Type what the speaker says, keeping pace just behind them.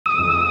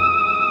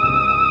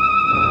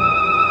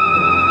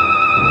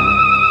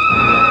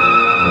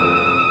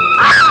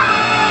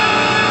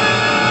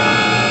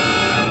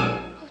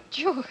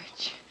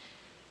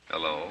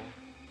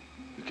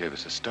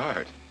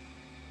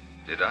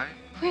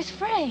Where's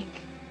Frank?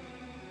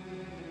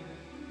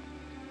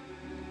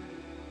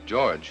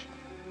 George,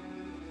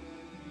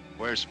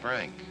 where's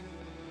Frank?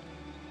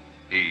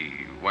 He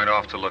went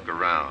off to look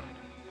around.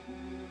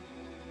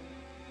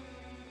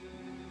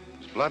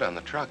 There's blood on the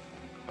truck.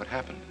 What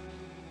happened?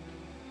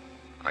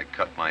 I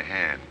cut my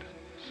hand,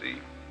 see?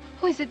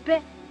 Oh, is it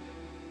bad?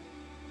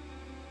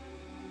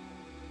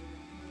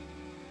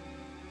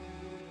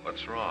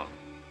 What's wrong?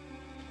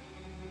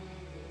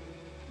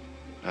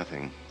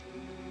 Nothing.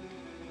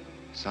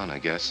 Son, I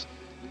guess.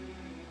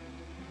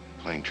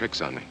 Playing tricks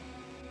on me.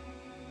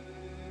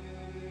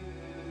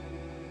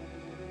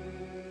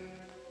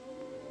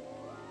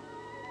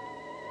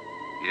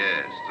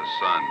 Yes, the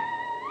sun.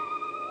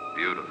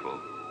 Beautiful.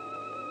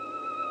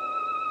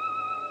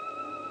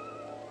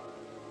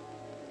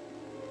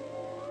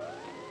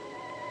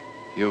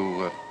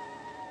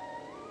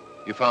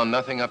 You found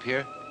nothing up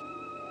here?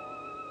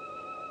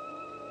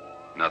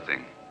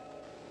 Nothing.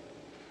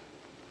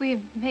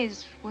 We may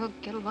as well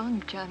get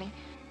along, Johnny.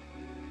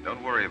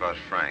 Don't worry about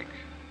Frank.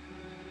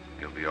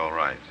 He'll be all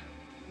right.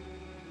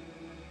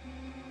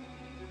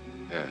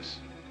 Yes.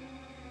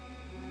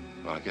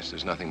 Well, I guess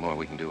there's nothing more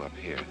we can do up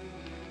here.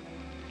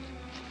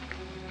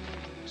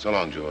 So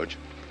long, George.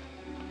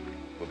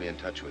 We'll be in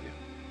touch with you.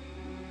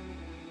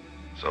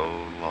 So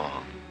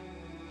long.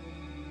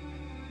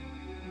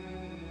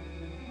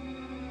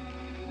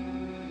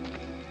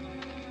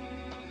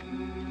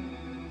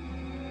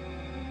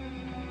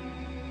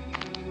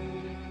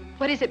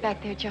 What is it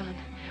back there, John?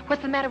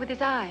 What's the matter with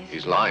his eyes?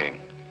 He's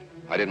lying.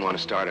 I didn't want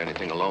to start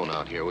anything alone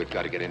out here. We've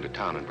got to get into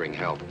town and bring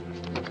help.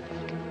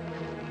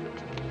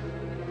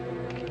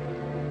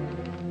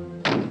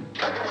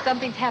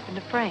 Something's happened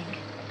to Frank.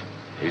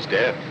 He's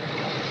dead.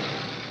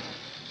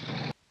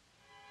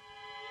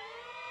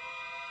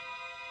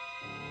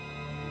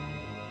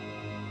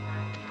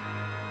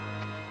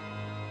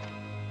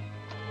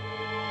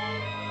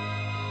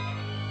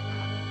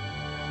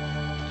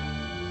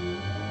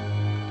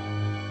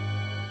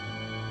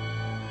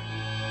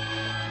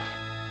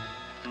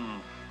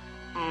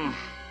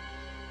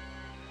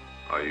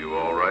 Are you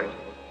all right?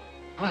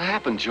 What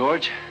happened,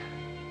 George?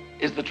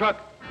 Is the truck...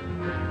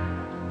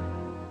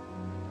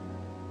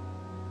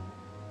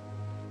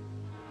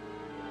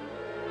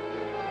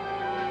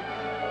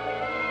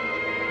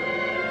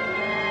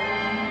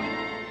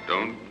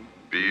 Don't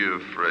be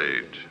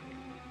afraid.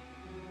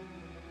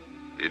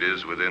 It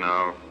is within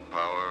our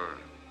power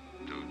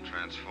to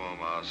transform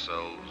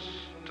ourselves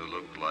to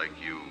look like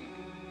you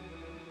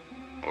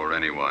or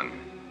anyone.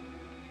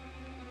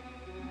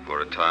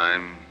 For a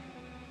time,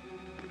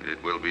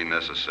 it will be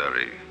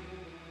necessary.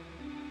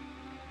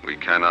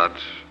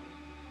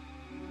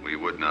 We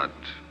would not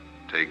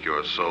take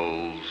your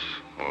souls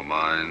or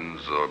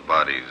minds or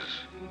bodies.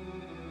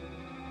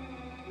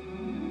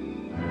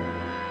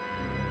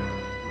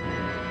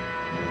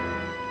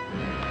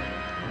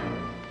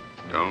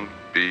 Don't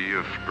be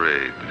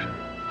afraid.